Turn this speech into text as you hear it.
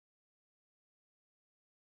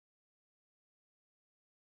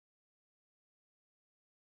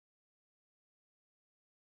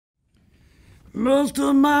Most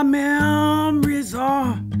of my memories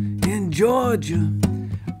are in Georgia.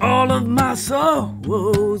 All of my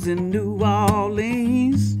sorrows in New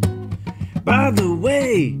Orleans. By the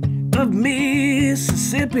way of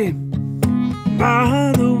Mississippi,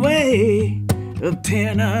 by the way of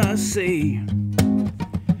Tennessee.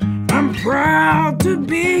 I'm proud to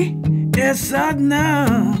be a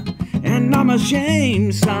Southerner, and I'm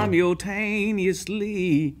ashamed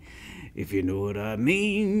simultaneously, if you know what I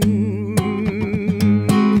mean.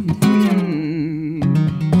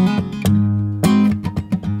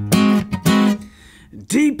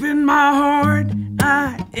 Deep in my heart,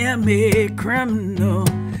 I am a criminal.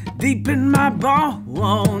 Deep in my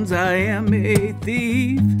bones, I am a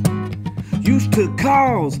thief. Used to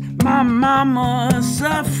cause my mama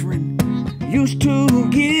suffering. Used to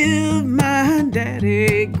give my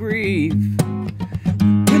daddy grief.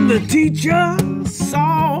 When the teacher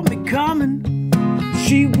saw me coming,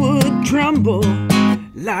 she would tremble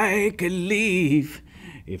like a leaf,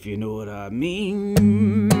 if you know what I mean.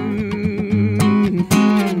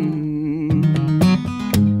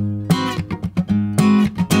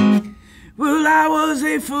 Well, I was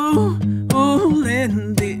a fool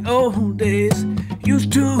in the old days.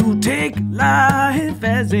 Used to take life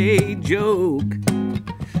as a joke.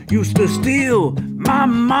 Used to steal my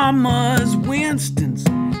mama's Winston's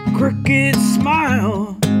crooked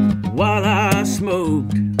smile while I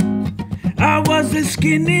smoked. I was a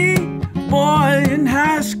skinny boy in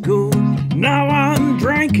high school. Now I'm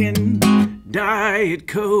drinking Diet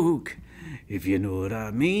Coke, if you know what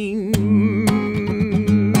I mean.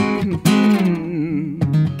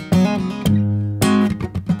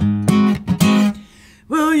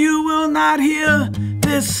 Well, you will not hear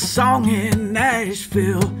this song in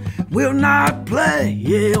Nashville. Will not play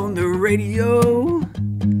it on the radio.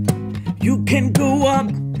 You can go up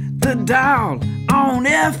the dial on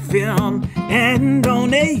FM and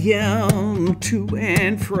on AM to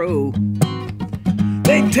and fro.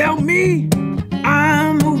 They tell me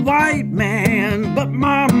I'm a white man, but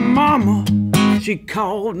my mama, she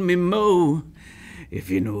called me Mo, if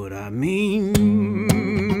you know what I mean.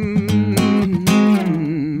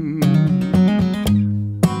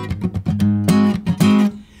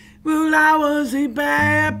 Well, I was a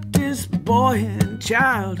Baptist boy in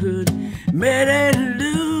childhood, met a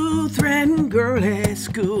Lutheran girl at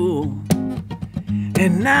school,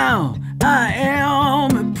 and now I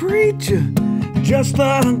am a preacher, just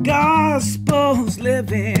the gospel's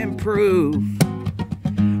living proof.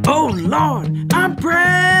 Oh Lord, I'm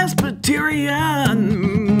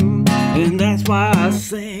Presbyterian, and that's why I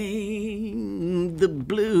sing the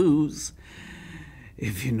blues,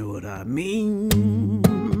 if you know what I mean.